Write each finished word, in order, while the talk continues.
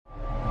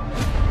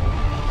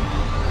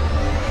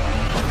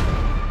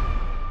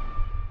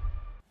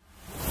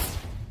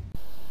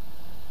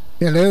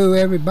Hello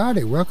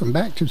everybody, welcome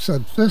back to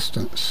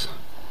Subsistence.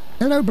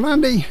 Hello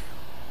Blondie.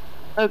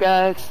 Hello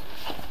guys.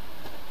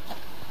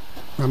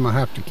 I'm gonna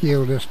have to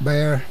kill this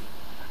bear.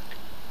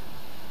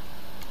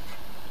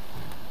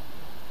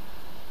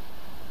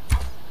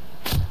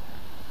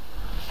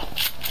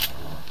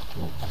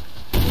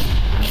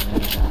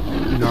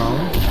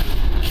 No.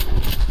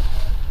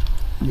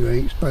 You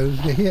ain't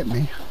supposed to hit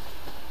me.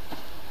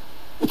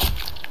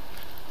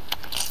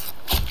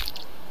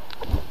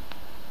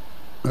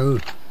 Oh.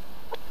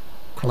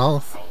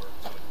 Cloth,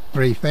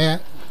 3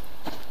 fat,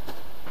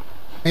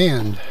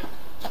 and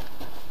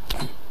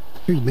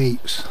 2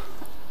 meats.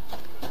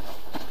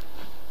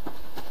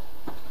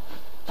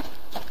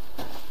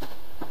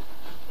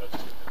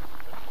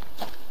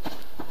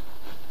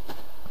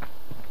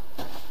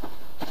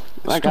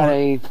 I got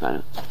I'm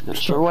not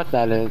sure what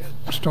that is.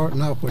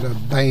 Starting off with a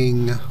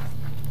bang.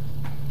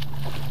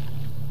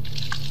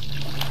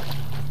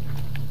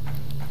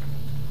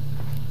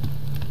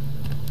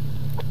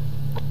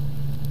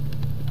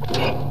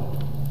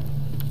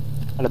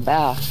 Got a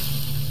bass.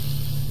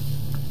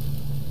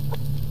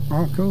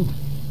 Oh, cool.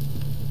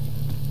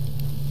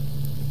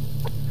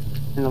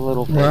 And a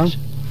little fish. Well,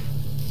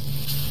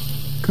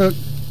 cook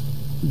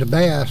the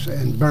bass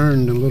and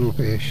burn the little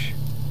fish.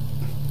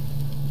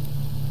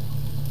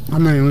 I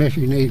mean, unless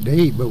you need to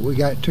eat, but we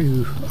got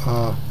 2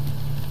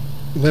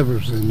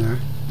 livers in there.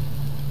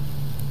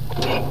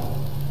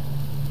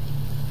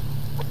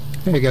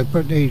 There you go,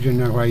 put these in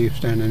there while you're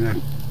standing there.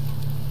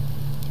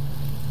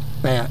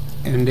 That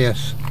and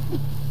this.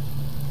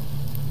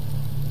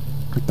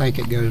 I think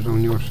it goes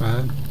on your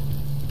side.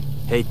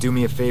 Hey, do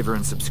me a favor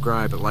and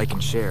subscribe, like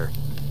and share.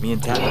 Me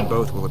and Tattman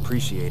both will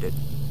appreciate it,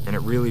 and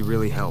it really,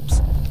 really helps.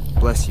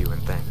 Bless you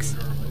and thanks.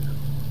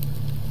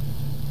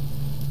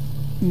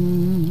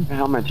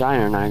 How much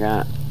iron I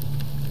got?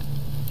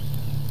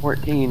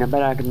 14. I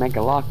bet I could make a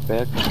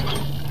lockpick.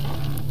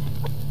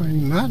 Well,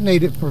 you might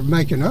need it for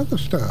making other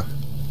stuff.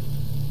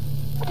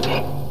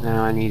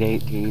 No, I need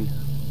 18.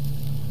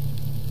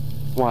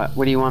 What?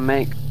 What do you want to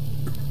make?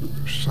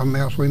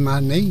 Something else we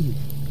might need.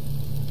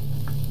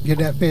 Get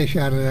that fish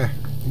out of there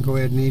and go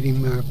ahead and eat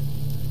him,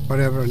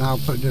 whatever, and I'll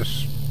put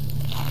this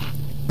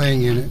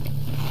thing in it.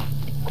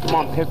 Come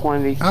on, pick one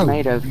of these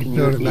tomatoes. Can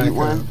you eat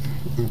one?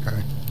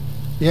 Okay.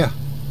 Yeah.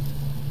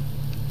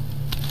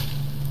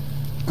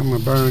 I'm going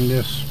to burn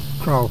this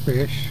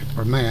crawfish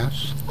for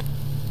mass.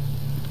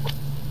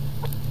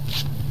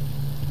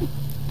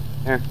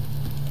 There.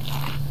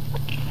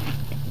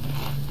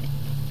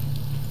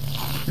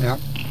 Yep.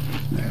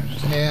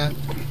 There's that.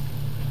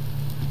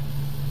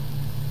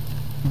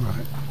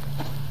 Alright.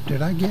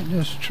 Did I get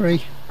this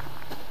tree?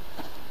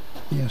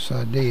 Yes,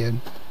 I did.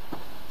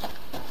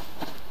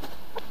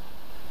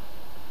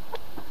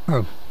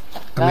 Oh.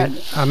 I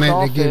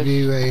meant to give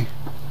you a...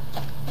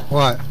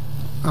 What?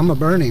 I'm going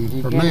to burn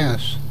him for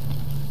mass.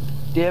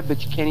 Did,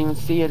 but you can't even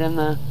see it in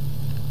the...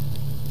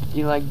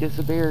 You like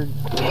disappeared.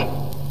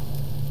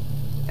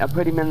 I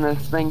put him in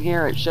this thing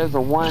here. It shows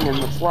a 1 in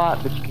the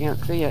slot, but you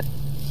can't see it.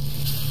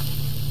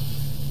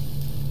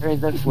 Or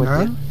that's what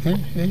no,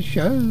 it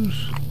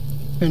shows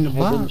in the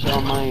box. It didn't show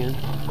on my end.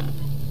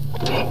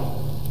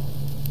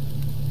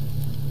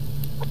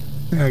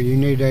 Now you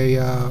need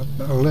a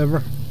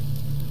liver?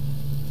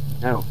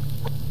 No.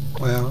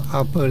 Well,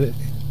 I'll put it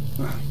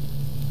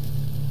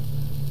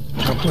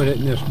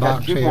in this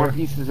box here. Got 2 more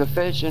pieces of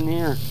fish in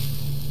here.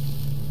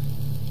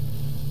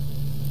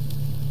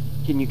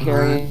 Can you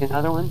carry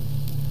another one?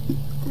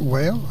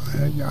 Well,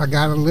 I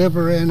got a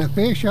liver and a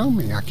fish on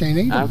me. I can't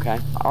eat them. Okay,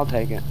 I'll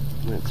take it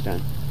when it's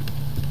done.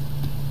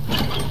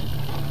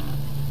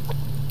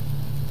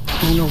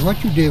 I don't know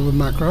what you did with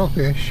my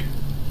crawfish.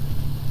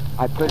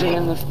 I put it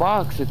in this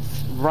box.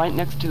 It's right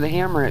next to the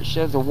hammer. It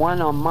shows a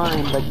 1 on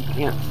mine, but you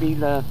can't see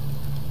the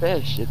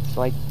fish. It's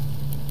like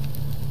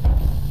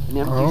an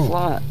empty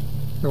slot.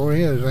 Sure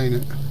is, ain't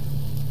it?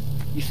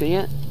 You see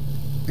it?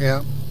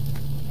 Yeah.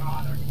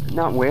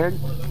 Not weird?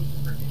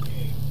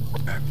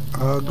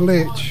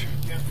 Glitch.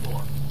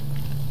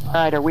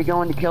 Alright, are we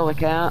going to kill the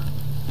cat?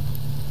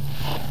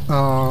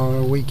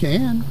 We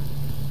can.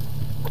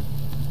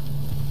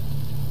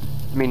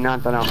 I mean,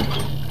 not that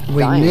I'm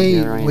dying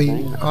here or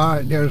anything.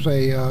 Alright, there's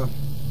a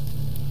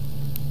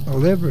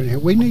liver in here.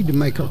 We need to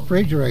make a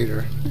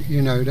refrigerator.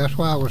 You know, that's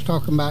why I was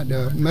talking about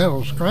the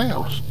metal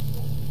scraps.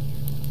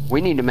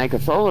 We need to make a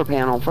solar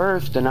panel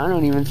first, and I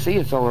don't even see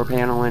a solar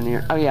panel in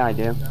here. Oh yeah, I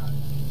do.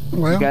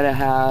 Well, you gotta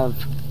have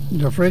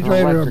the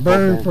refrigerator will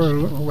burn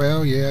for,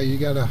 well, yeah, you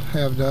gotta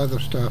have the other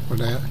stuff for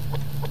that.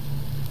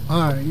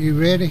 Alright, you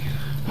ready?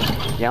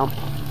 Yep.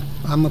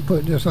 I'm gonna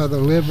put this other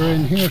liver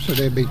in here, so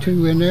there'll be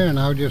 2 in there, and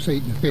I'll just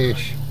eat the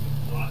fish.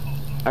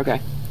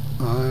 Okay.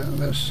 Alright,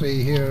 let's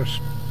see here.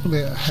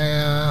 Split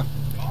half.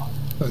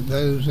 Put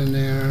those in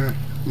there.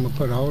 I'm gonna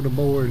put all the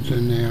boards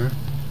in there.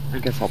 I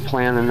guess I'll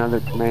plant another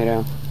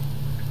tomato.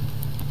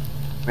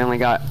 We only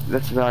got,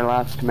 this is our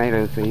last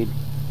tomato seed.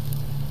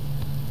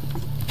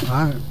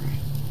 Alright.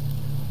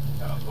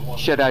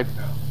 Should I?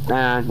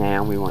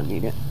 Nah, we won't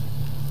need it.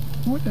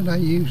 What did I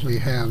usually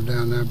have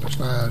down there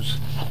besides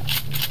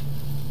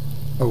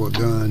Oh, a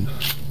gun.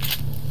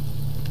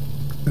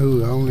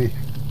 Ooh, only...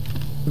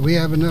 Do we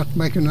have enough to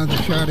make another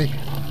shotty?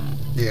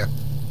 Yeah.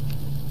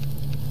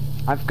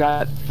 I've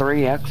got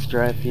 3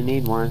 extra if you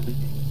need one.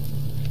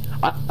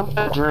 I'm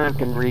gonna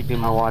drink and redo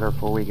my water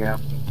before we go.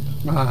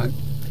 Alright,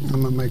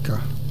 I'm gonna make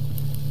a...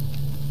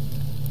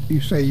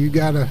 You say you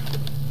got a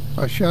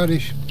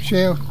shotty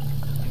shell?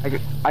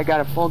 I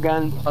got a full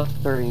gun plus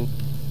 3.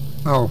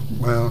 Oh,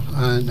 well,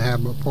 I didn't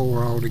have but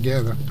 4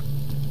 altogether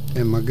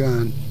in my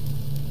gun.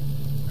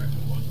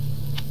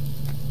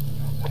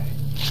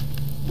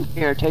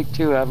 Here, take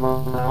 2 of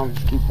them and I'll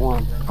just keep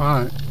 1.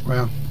 Alright,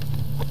 well.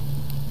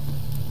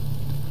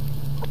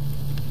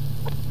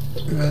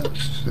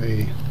 Let's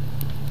see.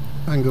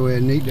 I can go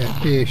ahead and eat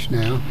that fish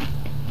now.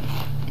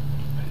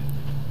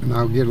 And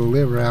I'll get a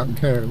liver out and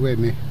carry it with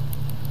me.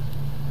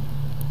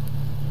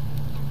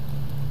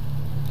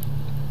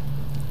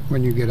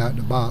 When you get out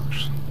the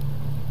box.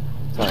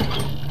 Sorry.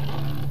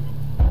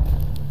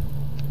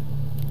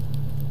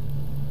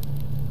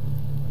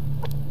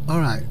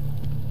 Alright,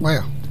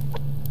 well.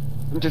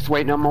 I'm just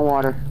waiting on my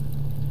water.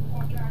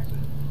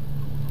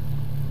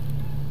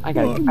 I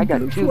got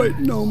just 2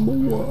 waiting on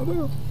my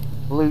water.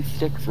 blue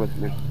sticks with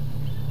me.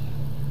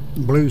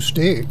 Blue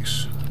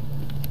sticks?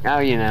 Oh,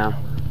 you know.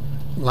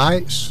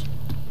 Lights?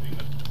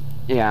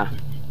 Yeah.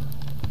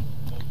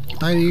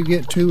 How do you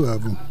get 2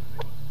 of them?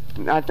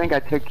 I think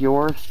I took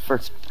yours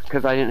first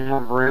because I didn't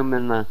have room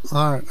in the...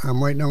 Alright, I'm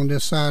waiting on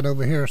this side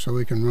over here so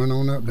we can run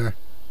on up there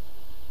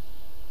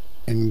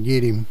and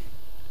get him.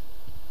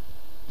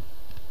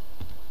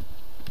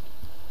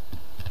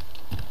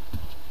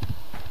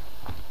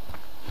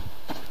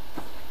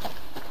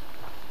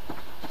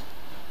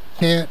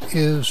 Cat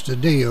is the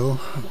deal,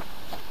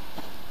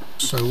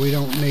 so we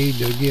don't need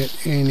to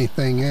get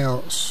anything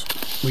else.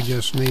 We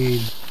just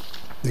need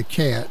the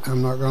cat.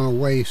 I'm not going to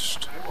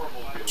waste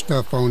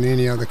stuff on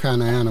any other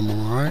kind of animal,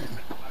 alright?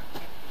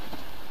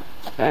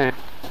 Hey.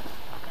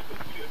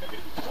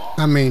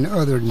 I mean,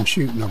 other than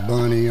shooting a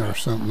bunny or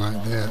something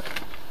like that.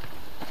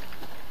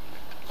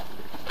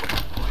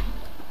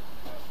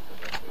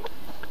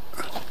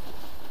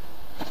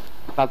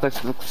 Thought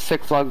this was a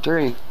 6-log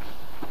tree.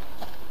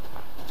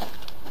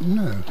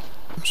 No,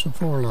 it's a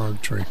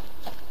 4-log tree.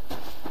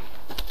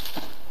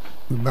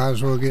 We might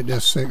as well get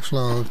this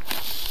 6-log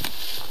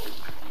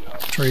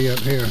tree up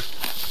here.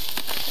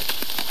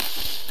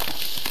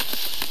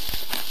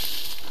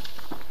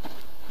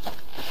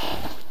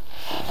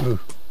 Ooh.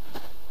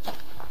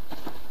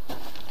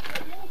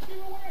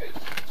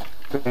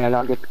 Yeah,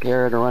 I'll get the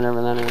carrot or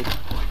whatever that is.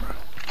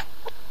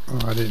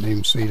 Oh, I didn't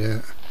even see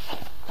that.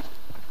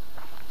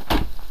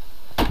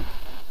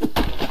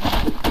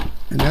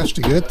 And that's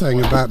the good thing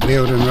about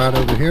building right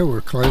over here.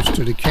 We're close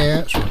to the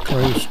cats, we're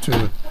close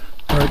to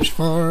birch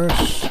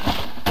forest.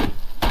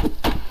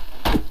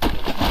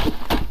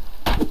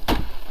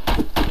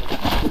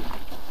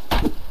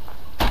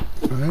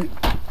 Alright.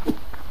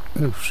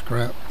 Oh,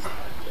 scrap.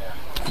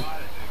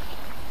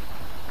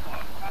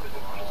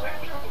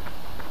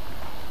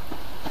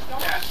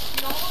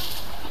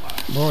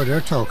 Boy, they're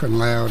talking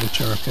loud at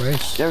your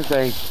place. There's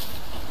a...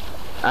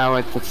 Oh,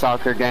 it's a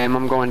soccer game.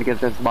 I'm going to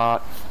get this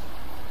box.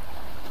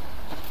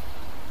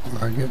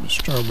 I get the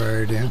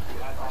strawberry then.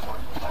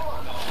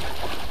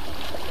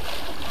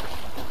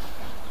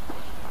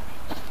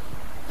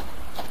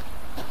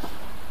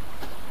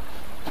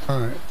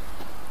 Alright.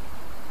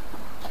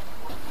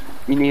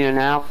 You need an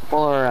apple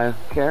or a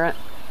carrot?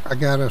 I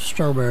got a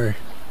strawberry.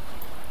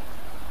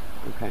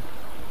 Okay.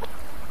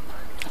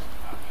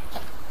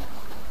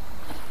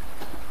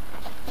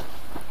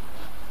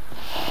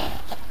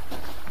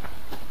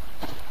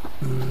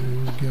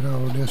 Get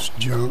all this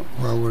junk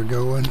while we're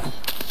going.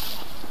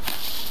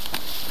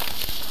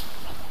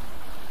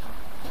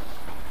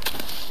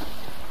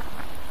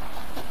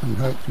 And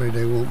hopefully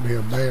there won't be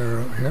a bear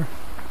up here.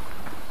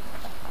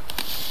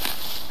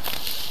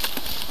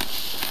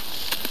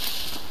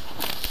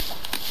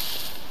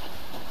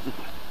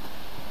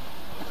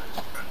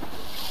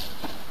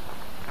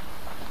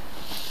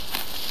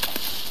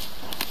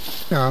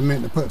 Yeah, I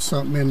meant to put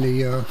something in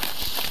the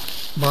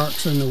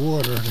box in the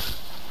water to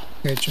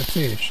catch a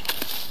fish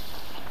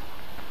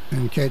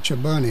and catch a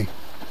bunny.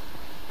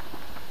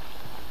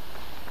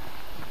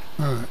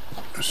 Alright,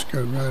 let's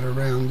go right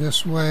around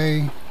this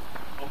way.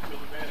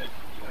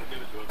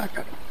 I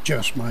gotta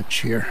adjust my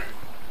chair.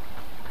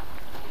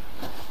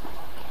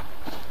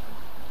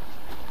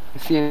 I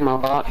see in my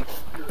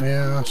box.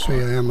 Yeah, I see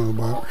an ammo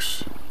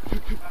box.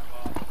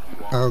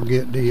 I'll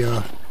get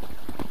the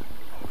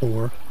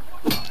 4.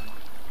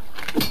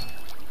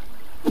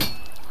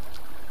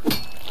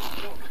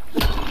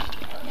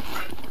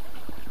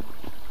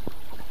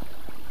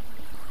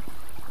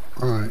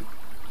 Alright,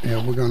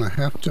 yeah, we're gonna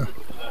have to...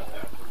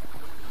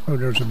 Oh,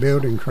 there's a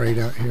building crate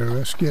out here.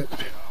 Let's get...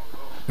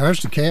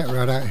 There's the cat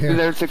right out here.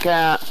 There's the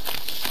cat.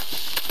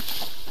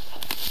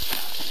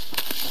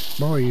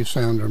 Boy, you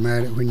sound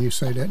dramatic when you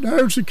say that.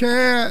 There's the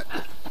cat!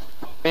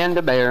 And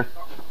the bear.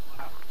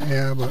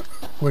 Yeah, but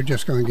we're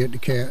just gonna get the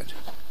cat.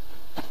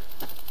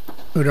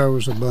 Oh, there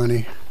was a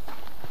bunny.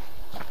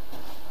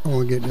 I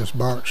want to get this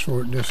box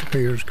before it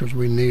disappears because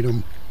we need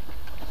them.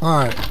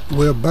 Alright,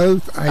 we'll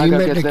both aim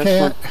at the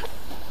cat.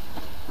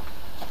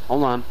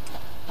 Hold on.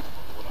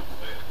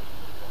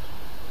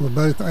 We'll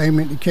both aim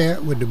at the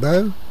cat with the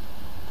bow.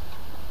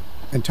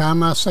 And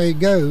time I say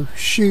go,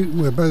 shoot,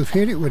 we'll both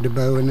hit it with the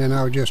bow, and then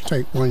I'll just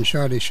take one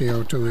shotty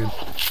shell to him.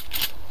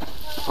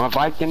 Well, if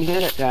I can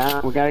hit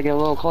it, we gotta get a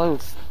little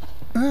close.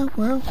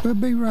 Well, we'll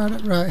be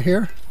right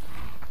here.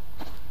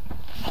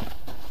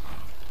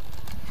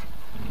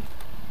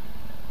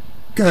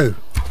 Go.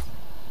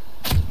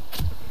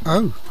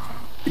 Oh,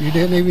 you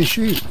didn't even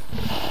shoot.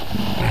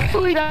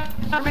 Who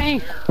got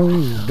me?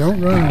 Oh,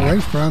 don't run away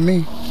from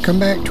me. Come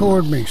back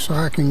toward me so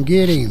I can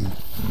get him.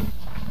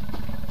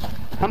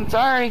 I'm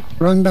sorry.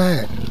 Run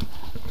back.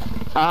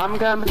 I'm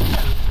coming.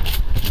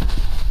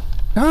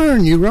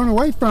 Darn, you run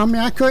away from me.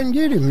 I couldn't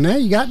get him. Now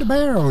you got the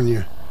bear on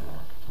you.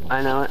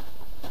 I know it.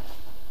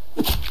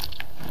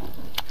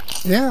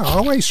 Yeah,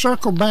 always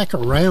circle back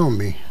around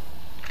me.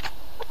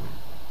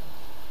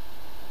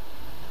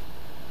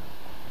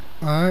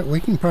 Alright, we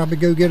can probably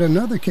go get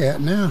another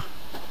cat now.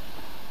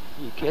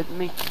 You kidding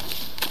me?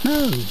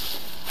 No.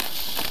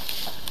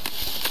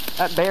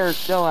 That bear's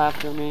still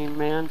after me,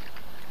 man.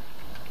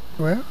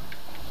 Well,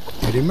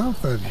 get him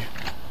off of you.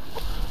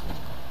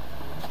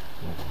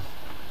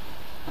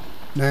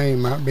 Now he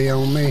might be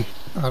on me.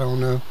 I don't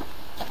know.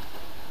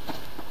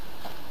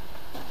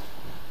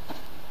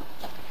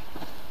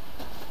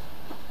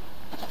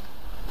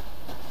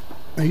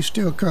 He's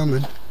still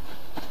coming.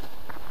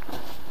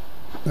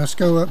 Let's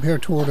go up here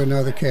toward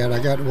another cat. I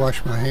got to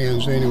wash my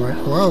hands anyway.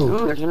 Whoa.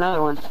 Ooh, there's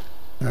another one.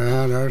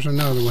 There's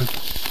another one.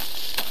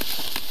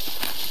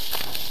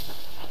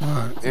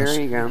 Alright.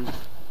 There you go.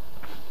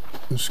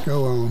 Let's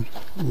go on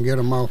and get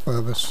them off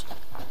of us.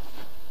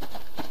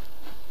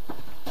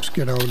 Let's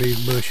get all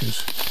these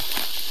bushes.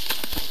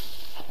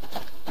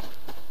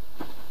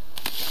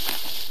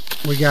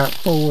 We got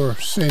 4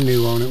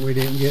 sinew on it. We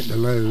didn't get the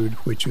load,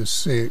 which is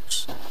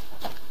 6.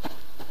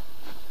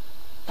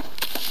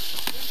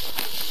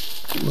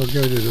 We'll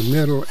go to the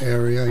middle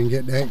area and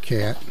get that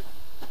cat.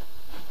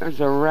 There's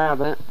a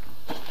rabbit.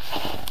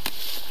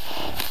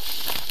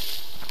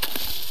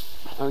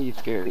 Oh, you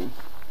scared him.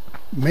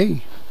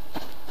 Me?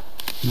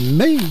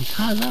 Me?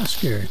 How's that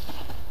scary?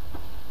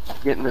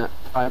 Getting that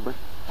fiber.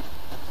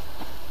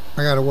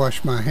 I gotta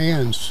wash my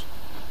hands.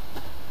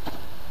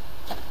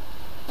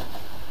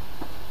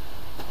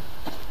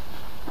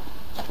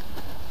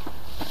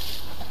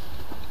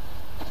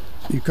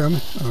 You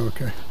coming? Oh,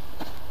 okay.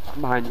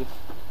 I'm behind you.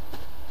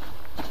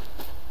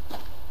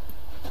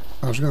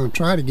 I was going to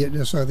try to get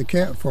this other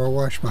cat before I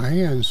wash my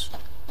hands.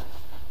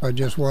 I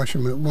just wash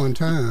them at one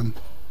time.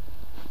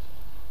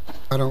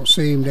 I don't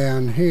see him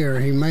down here.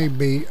 He may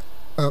be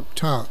up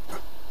top.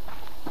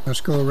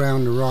 Let's go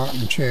around the rock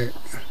and check.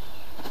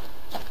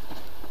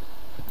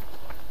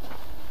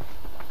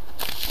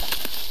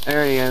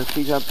 There he is.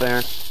 He's up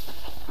there.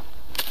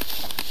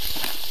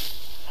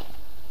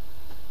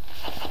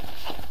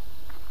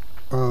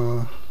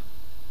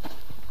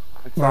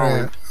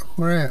 Where at?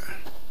 Where at?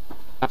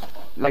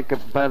 Like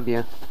above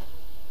you.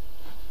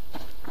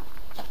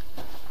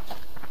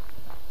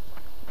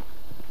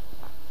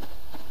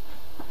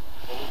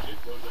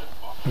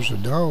 There's a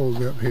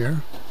dog up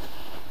here.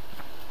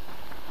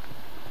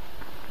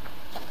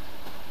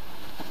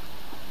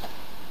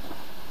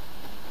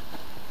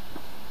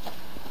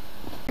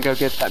 Go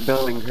get that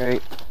building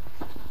crate.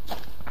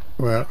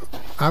 Well,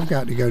 I've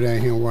got to go down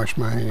here and wash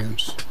my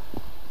hands.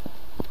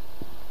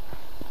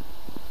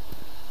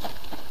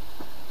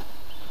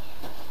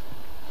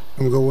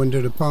 I'm going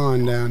to the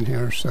pond down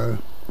here, so...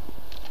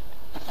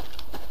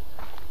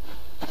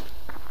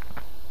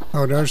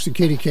 Oh, there's the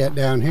kitty cat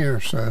down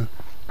here, so...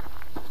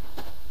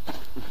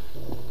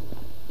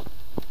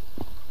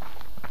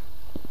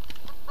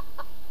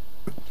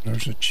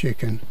 There's a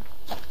chicken.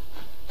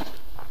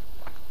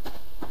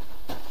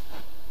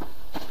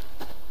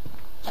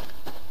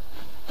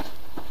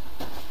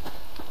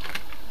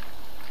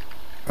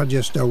 I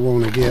just don't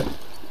want to get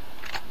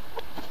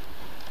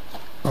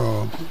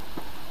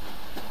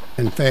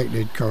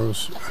infected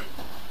because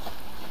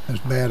it's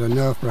bad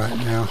enough right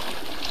now.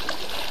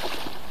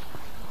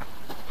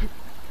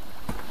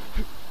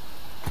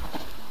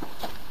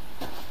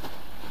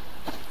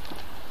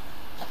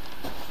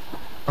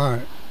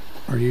 Alright,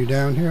 are you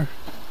down here?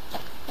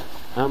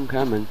 I'm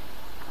coming.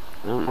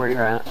 I don't know where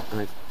you're at.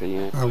 I see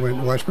you. I went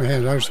to wash my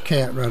hands. There's a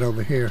cat right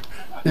over here.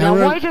 Now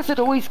why does it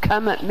always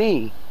come at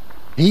me?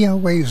 He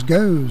always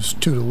goes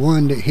to the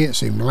one that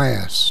hits him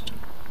last.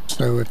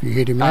 So if you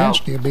hit him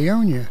last, he'll be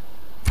on you.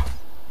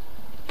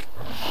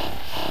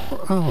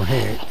 Oh,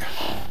 heck.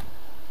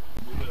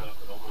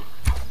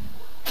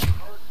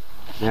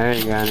 There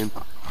you got him.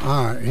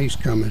 Alright, he's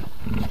coming.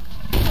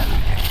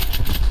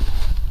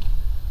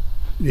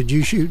 Did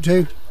you shoot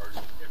too?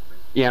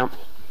 Yeah.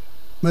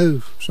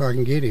 Move so I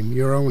can get him.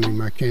 You're on him.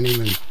 I can't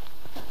even...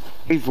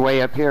 He's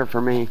way up here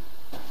for me.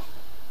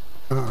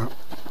 Well,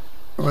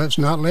 it's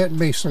not letting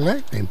me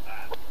select him.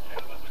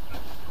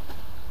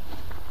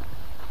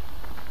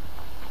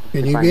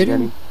 Can you get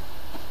him?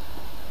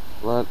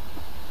 Look.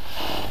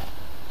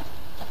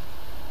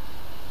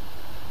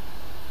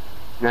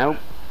 Nope.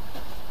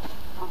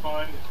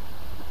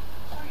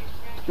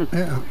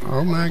 Yeah,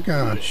 oh my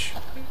gosh.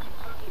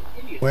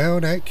 Well,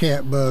 that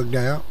cat bugged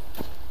out.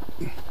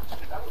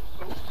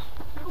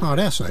 Oh,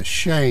 that's a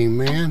shame,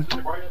 man.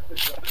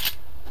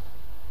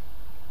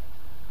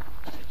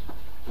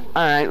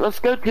 Alright, let's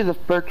go to the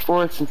birch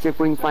forest and see if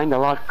we can find a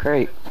locked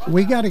crate.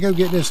 We got to go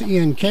get this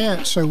Ian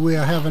cat so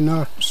we'll have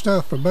enough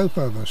stuff for both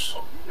of us.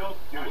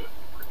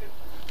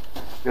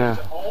 Yeah.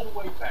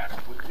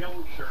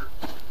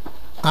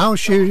 I'll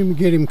shoot him,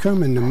 get him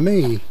coming to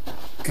me,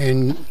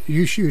 and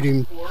you shoot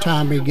him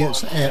time he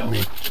gets at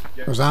me.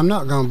 Because I'm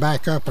not going to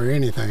back up or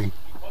anything.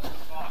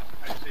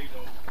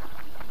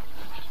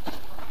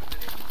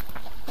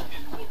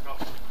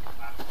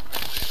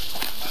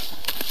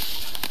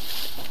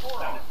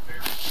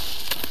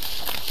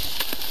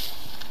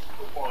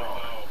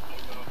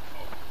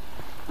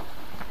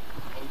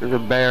 There's a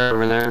bear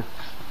over there.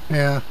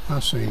 Yeah,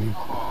 I've seen him.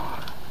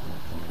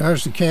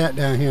 There's the cat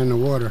down here in the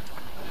water.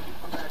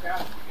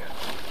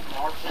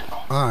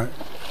 Alright.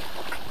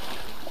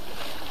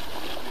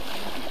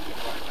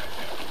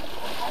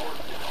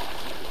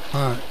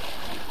 Alright.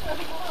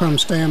 Come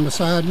stand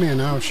beside me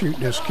and I'll shoot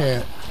this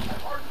cat.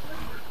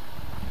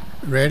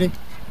 Ready?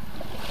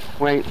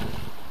 Wait.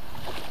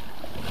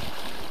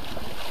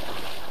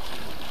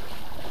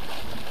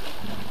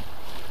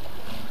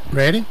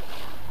 Ready?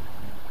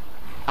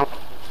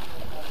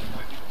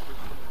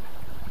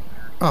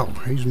 Oh,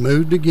 he's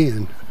moved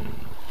again.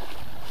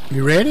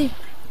 You ready?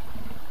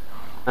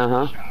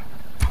 Uh-huh.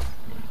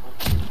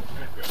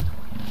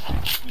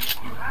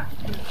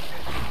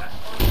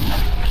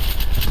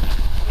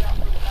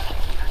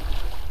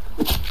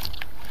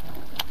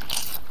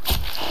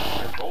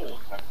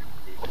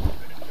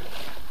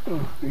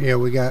 Yeah,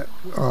 we got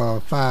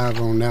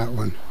 5 on that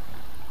one.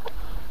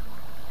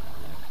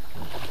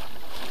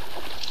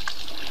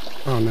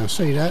 Oh, now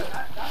see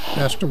that?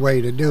 That's the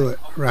way to do it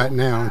right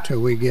now until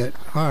we get...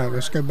 Alright,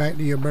 let's go back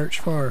to your birch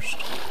forest.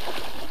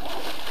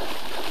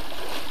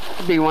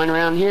 Could be one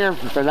around here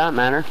for that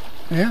matter.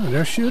 Yeah,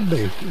 there should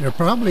be. There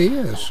probably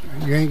is.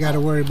 You ain't got to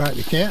worry about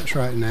the cats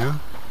right now.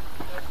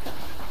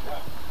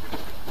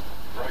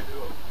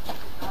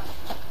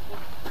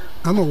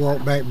 I'm going to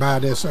walk back by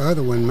this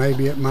other one.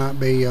 Maybe it might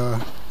be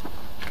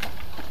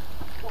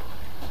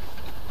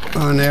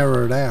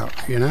unerrored out,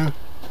 you know?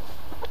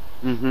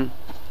 Mm-hmm.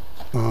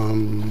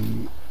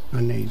 I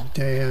need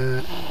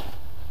that.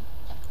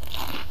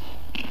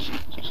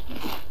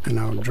 And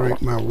I'll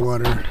drink my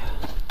water.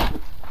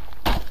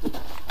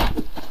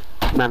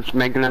 I'm going to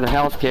make another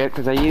health kit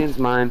because I used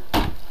mine.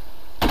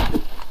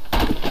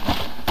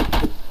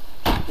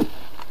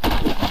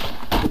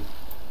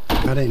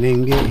 I didn't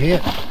even get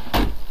hit.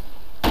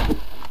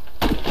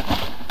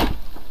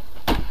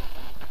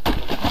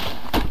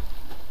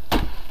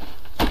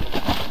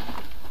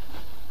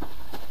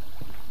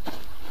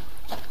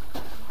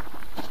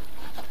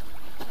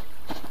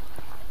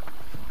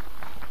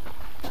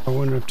 I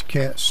wonder if the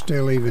cat's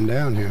still even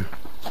down here.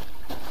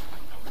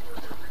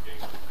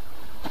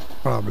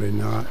 Probably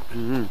not.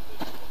 Mm-hmm.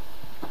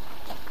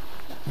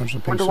 There's a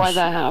piece Wonder why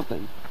that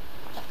happened.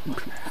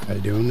 I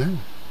don't know.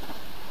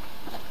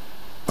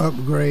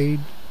 Upgrade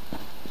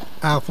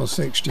Alpha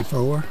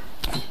 64.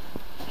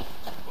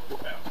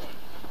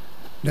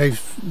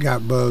 They've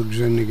got bugs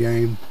in the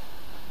game.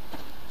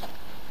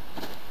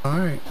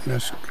 Alright,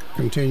 let's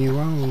continue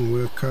on.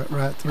 We'll cut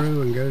right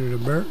through and go to the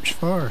birch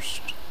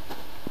forest.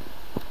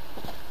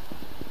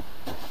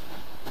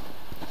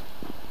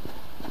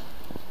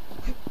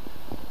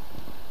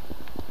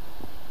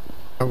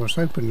 I was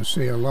hoping to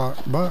see a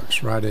locked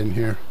box right in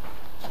here.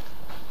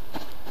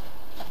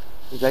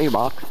 There's a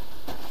box.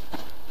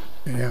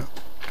 Yeah.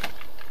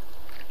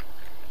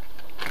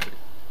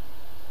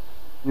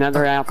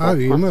 Another apple. Oh,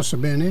 you must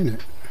have been in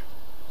it.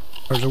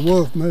 There's a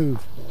wolf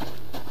move.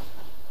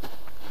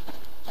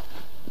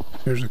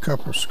 There's a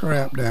couple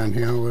scrap down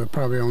here. We'll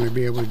probably only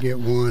be able to get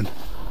one.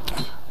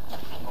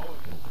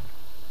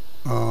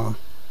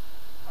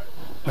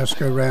 Let's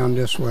go round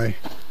this way.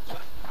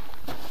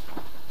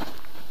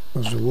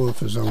 Because the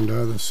wolf is on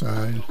the other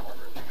side.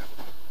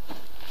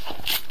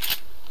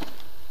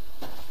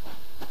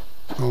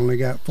 Only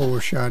got 4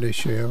 shotty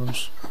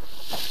shells.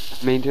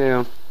 Me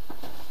too.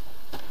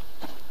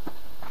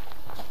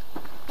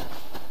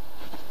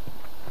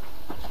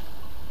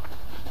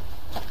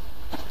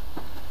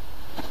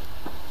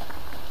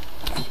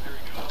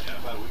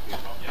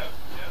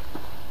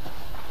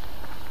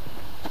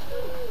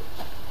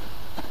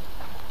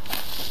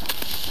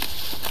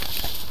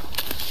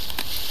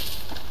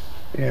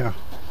 Yeah,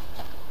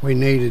 we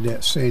needed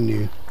that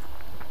sinew.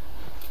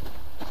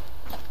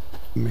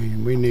 I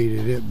mean, we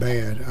needed it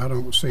bad. I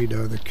don't see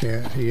the other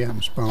cat. He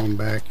hasn't spawned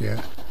back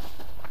yet.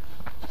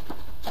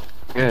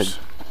 Good.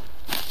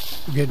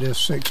 Let's get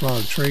this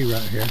 6-log tree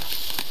right here.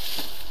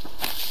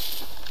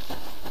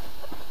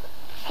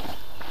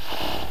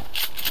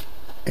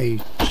 A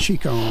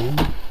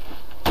chicon.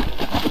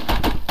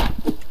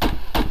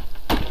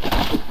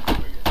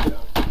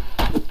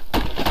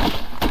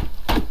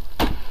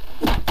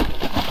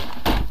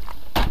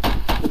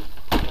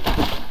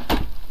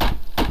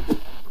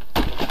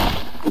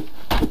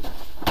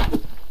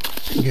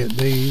 get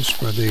these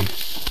for the...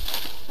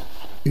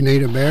 You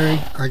need a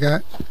berry? I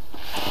got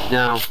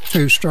No.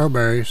 2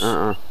 strawberries.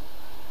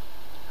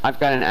 I've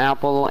got an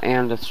apple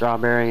and a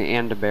strawberry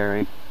and a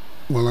berry.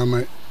 Well, I'm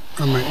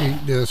gonna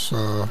eat this,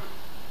 one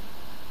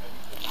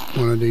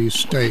of these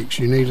steaks.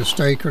 You need a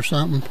steak or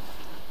something?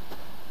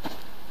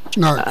 It's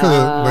not cooked,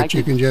 but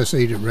you can just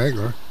eat it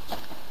regular.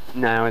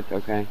 No, it's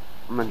okay.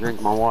 I'm gonna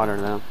drink my water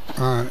though.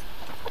 Alright.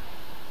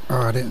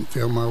 Oh, I didn't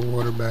fill my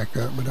water back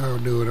up, but I'll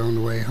do it on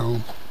the way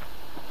home.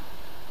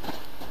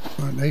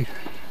 But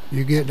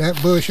you get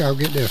that bush, I'll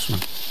get this one.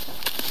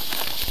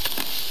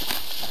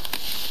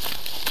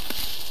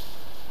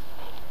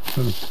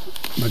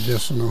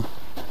 Medicinal.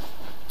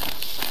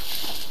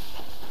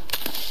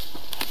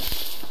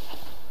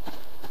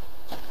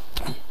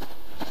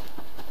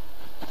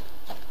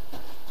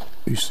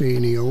 You see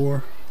any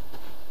ore?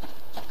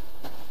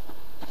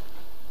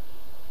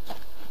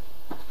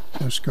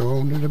 Let's go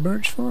on to the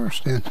birch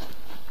forest then.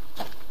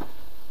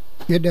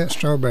 Get that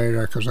strawberry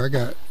there, because I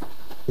got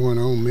one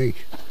on me.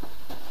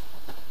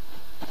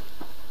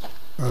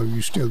 Oh,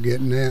 you still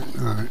getting that?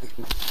 Alright.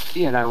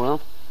 Yeah, I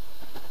will.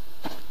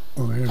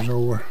 Oh, there's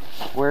ore.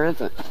 Where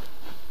is it?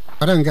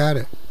 I done got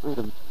it.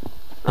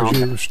 Oh,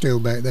 You were still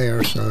back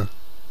there, so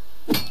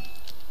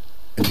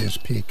I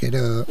just pick it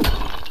up.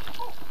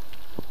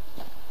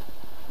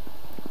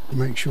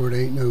 Make sure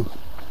there ain't no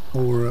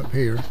ore up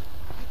here.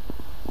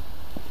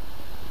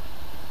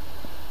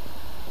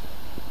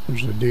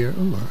 There's a deer.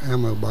 Ooh, an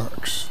ammo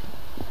box.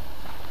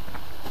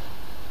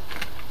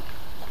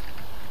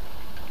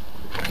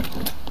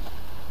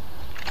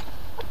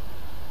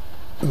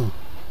 Oh,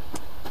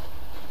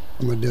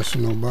 a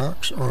medicinal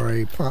box or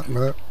a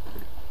potluck.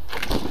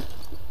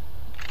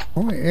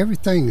 Boy,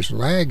 everything's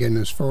lagging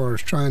as far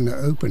as trying to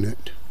open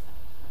it.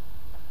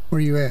 Where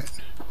you at?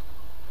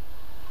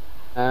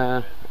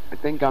 I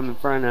think I'm in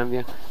front of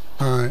you.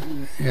 Alright,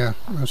 yeah.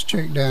 Let's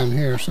check down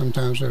here.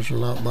 Sometimes there's a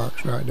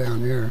lockbox right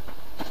down here.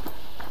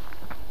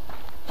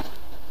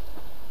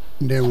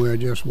 And then we'll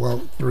just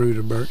walk through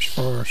the birch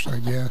forest, I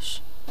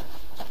guess.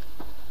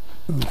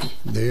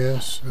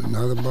 This,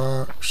 another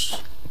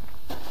box.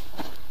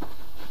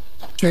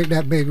 Check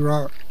that big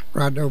rock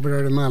right over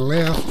there to my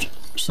left.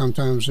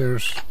 Sometimes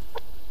there's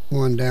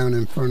one down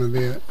in front of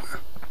it.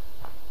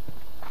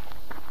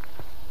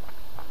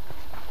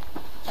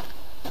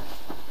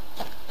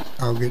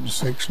 I'll get the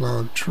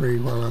 6-log tree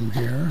while I'm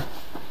here.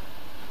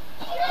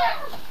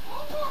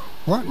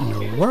 What in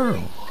the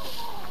world?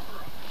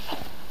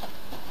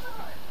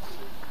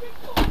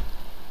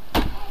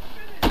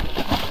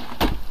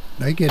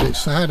 They get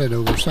excited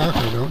over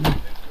soccer, don't they?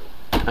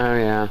 Oh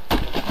yeah.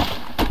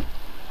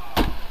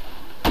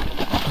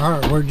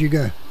 Alright, where'd you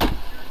go?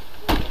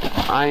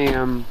 I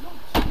am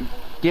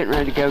getting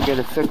ready to go get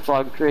a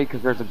 6-log tree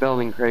because there's a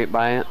building crate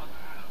by it.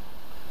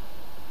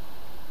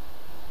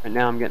 And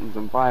now I'm getting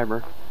some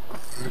fiber.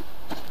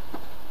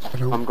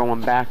 I'm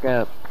going back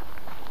up.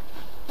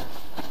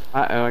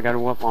 Uh-oh, I got a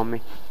wolf on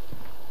me.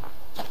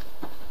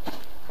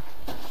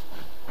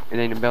 It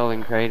ain't a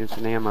building crate, it's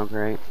an ammo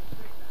crate.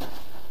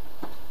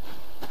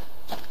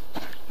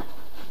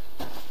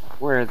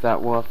 Where is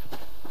that wolf?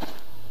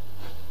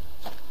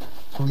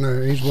 Oh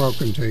no, he's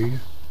walking to you.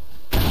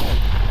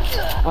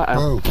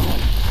 Uh-oh.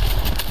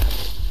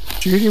 Oh.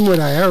 Shoot him with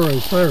an arrow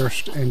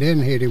first and then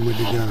hit him with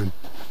the gun.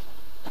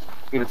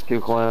 He was too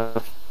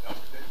close.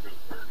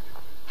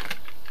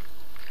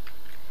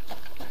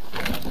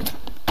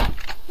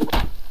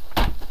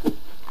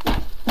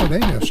 Well, they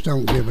just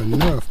don't give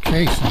enough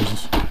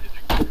cases.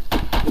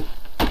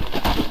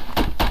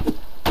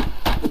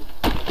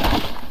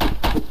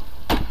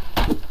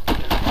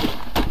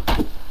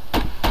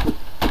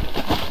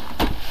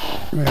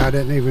 I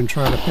didn't even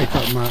try to pick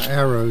up my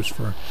arrows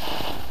for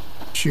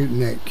shooting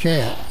that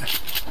cat.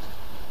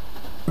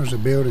 There's a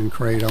building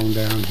crate on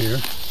down here.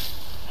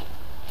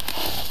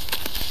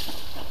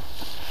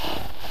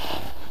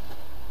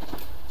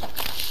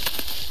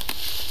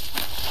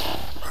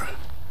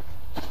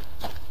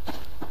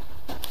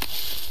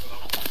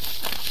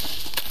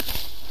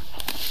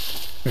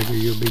 Figure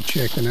you'll be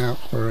checking out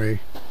for a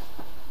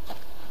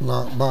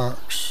locked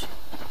box.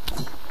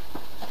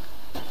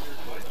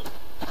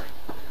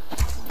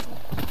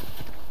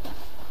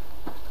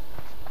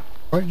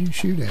 What did you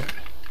shoot at?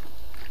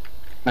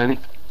 Honey?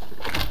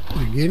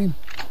 You get him?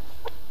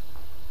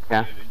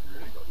 Yeah.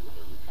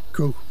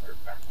 Cool.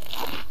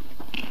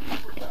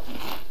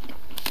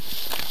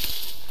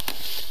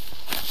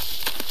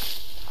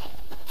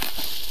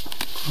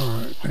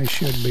 Alright, there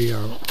should be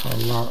a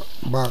lock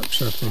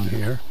box up in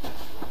here.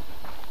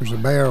 There's a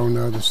bear on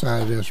the other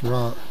side of this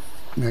rock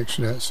next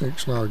to that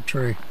 6-log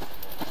tree.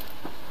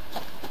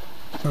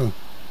 Oh.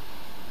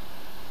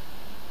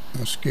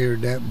 I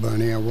scared that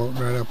bunny. I walked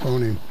right up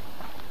on him.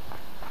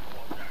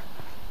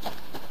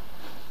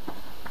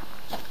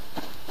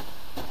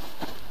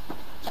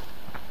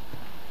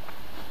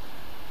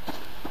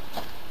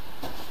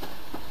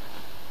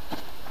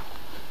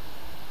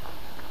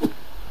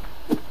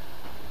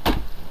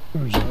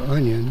 There's an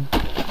onion.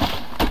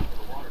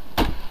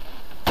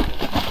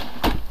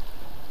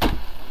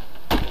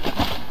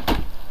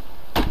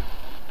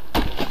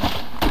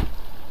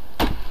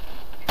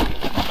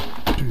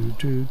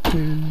 We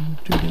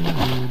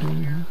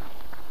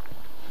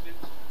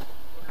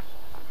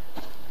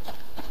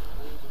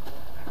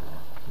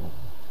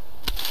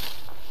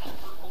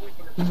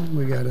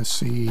got a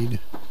seed.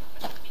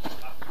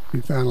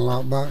 You found a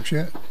lockbox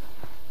yet?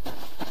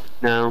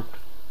 No.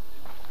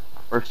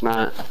 Of course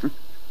not.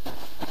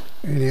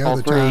 Any All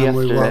other three time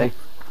we yesterday. walk?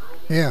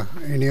 Yeah,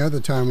 any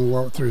other time we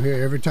walk through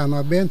here. Every time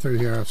I've been through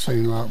here, I've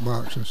seen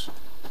lockboxes.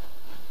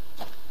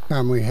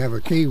 Time we have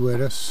a key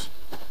with us.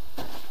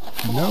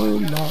 No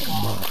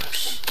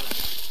lockbox.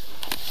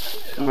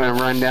 I'm gonna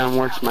run down,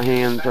 wash my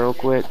hands real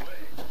quick.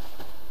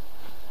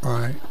 All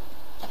right.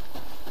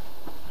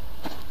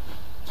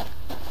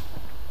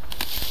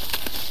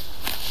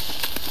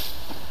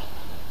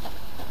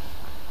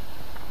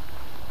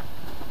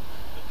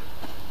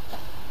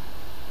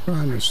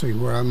 Trying to see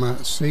where I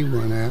might see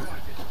one at.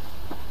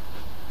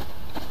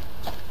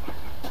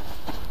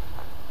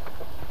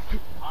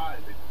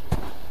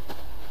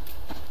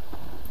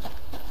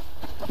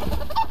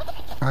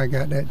 I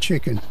got that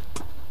chicken.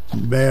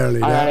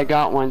 Barely. I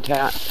got one,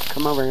 Tat.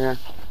 Come over here.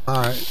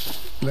 All right.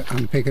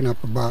 I'm picking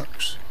up a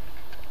box.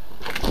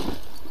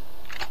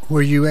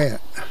 Where you at?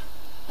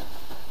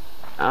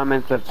 I'm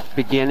at the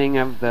beginning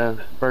of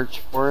the birch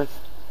forest.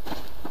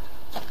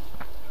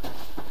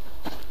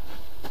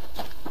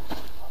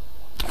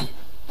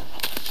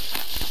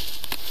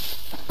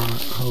 All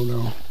right, hold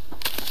on.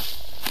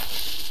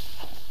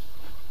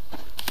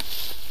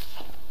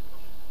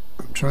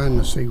 I'm trying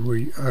to see where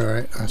you... All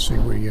right, I see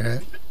where you're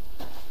at.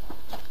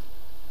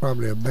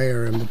 Probably a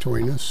bear in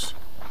between us.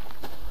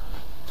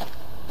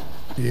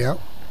 Yep.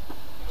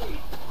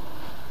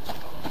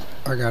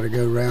 I gotta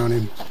go around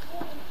him.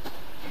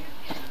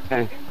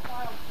 Okay.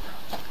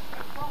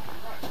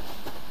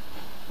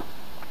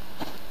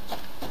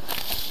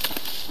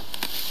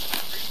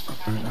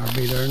 All right, I'll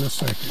be there in a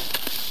second.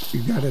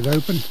 You got it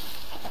open?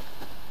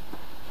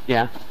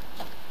 Yeah.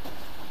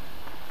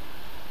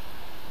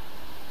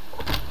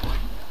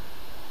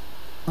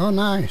 Oh,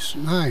 nice,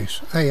 nice.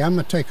 Hey, I'm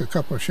gonna take a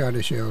couple of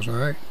shotty shells, all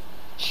right?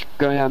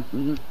 Go ahead.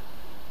 Mm-hmm.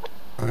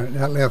 All right,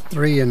 that left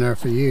 3 in there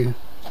for you.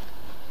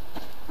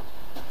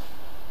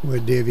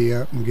 We'll divvy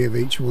up and give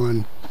each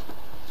one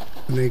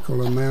an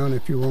equal amount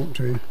if you want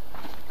to.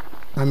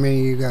 How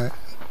many you got?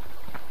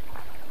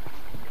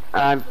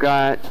 I've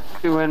got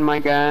 2 in my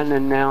gun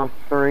and now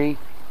 3.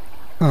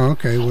 Oh,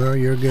 okay, well,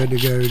 you're good to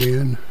go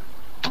then.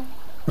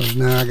 Because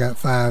now I got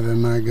 5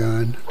 in my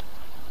gun.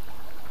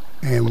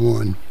 And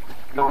 1.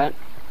 Go ahead.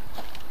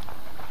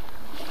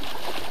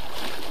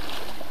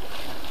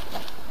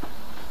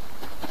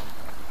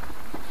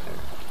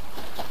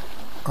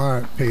 All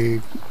right,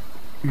 pig.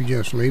 You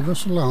just leave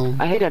us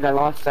alone. I hate it. I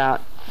lost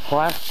that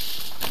black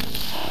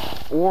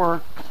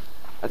ore.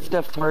 That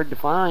stuff's hard to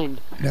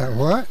find. That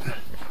what?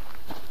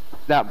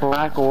 That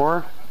black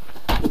ore.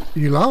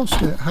 You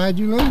lost it. How'd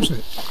you lose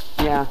it?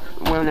 Yeah,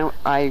 when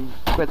I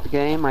quit the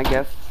game, I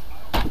guess.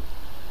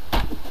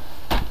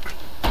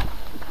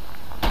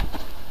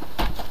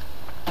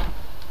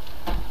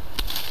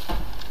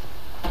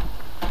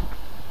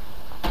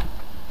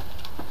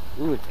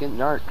 Ooh, it's getting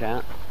dark,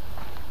 Cat.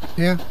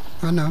 Yeah,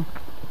 I know.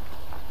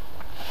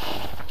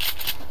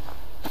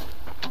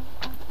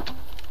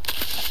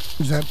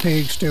 Is that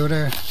pig still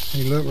there?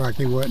 He looked like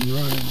he wasn't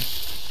running.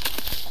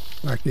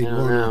 Like he'd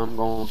want No, I'm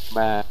going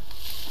back.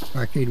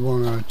 like he'd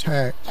want to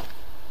attack.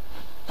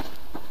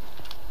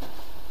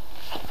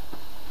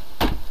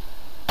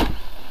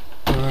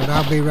 All right,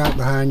 I'll be right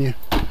behind you.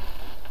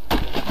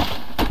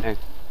 Okay.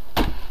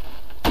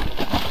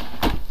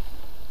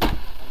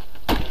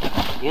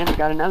 And I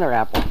got another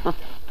apple.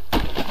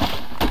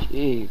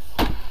 Jeez.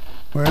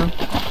 Well,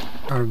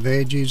 our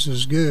veggies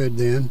is good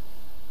then.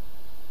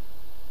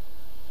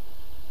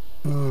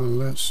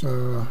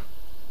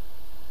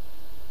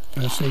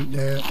 Let's eat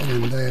that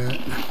and that.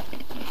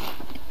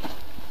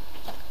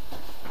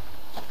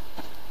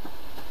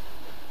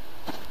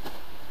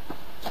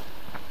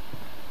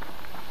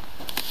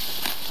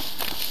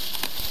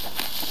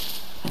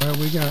 Well,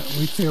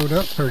 we filled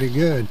up pretty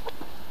good.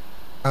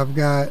 I've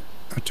got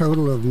a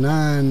total of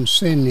 9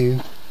 sinew.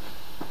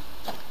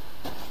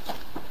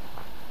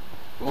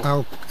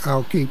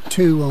 I'll keep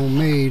 2 on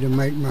me to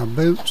make my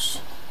boots,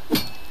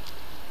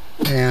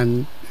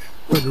 and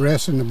put the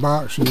rest in the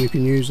box, and you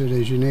can use it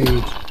as you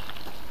need.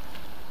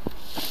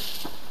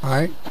 All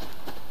right.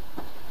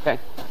 Okay.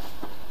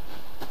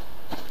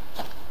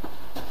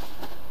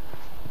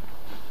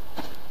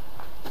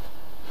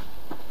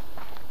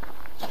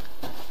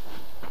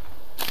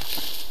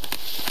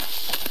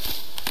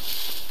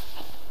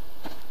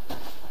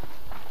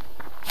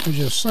 There's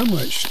just so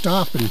much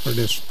stopping for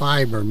this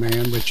fiber,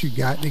 man, but you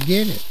got to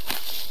get it.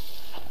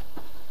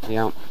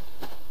 Yeah.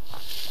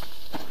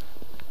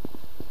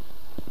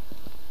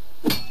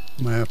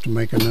 I'm gonna have to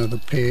make another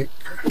pick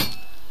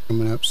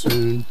coming up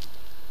soon.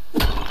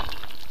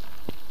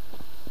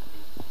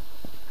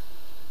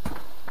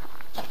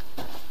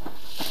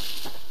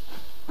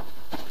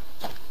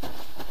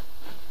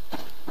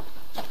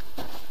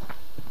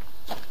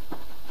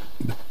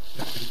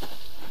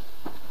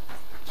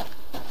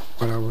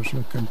 what I was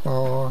looking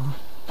for.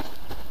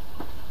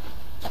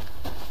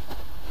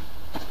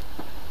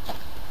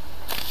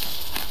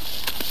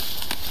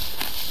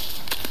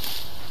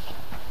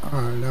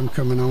 Alright, I'm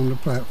coming on the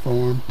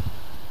platform.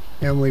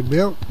 And we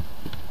built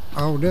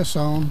all this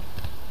on.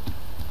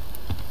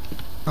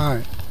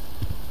 Alright.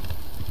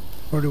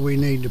 Where do we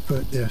need to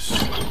put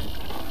this?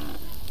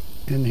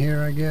 In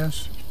here, I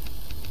guess.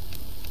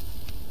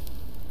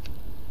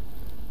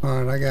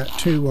 Alright, I got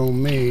 2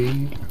 on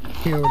me.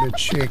 Kill the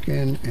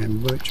chicken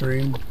and butcher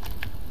him.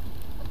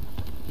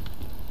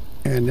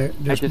 And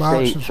this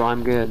box ate, so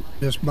I'm good.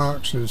 This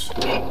box is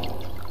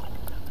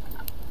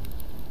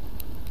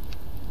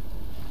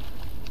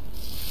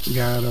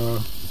got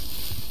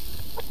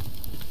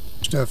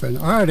stuff in.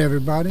 Alright,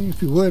 everybody,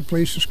 if you would,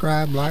 please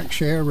subscribe, like,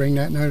 share, ring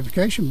that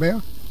notification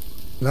bell.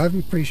 Love you,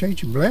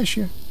 appreciate you, bless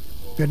you.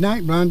 Good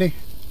night, Blondie.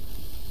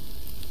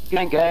 Good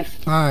night, guys.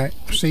 Alright,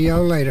 see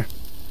y'all later.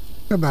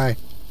 Goodbye.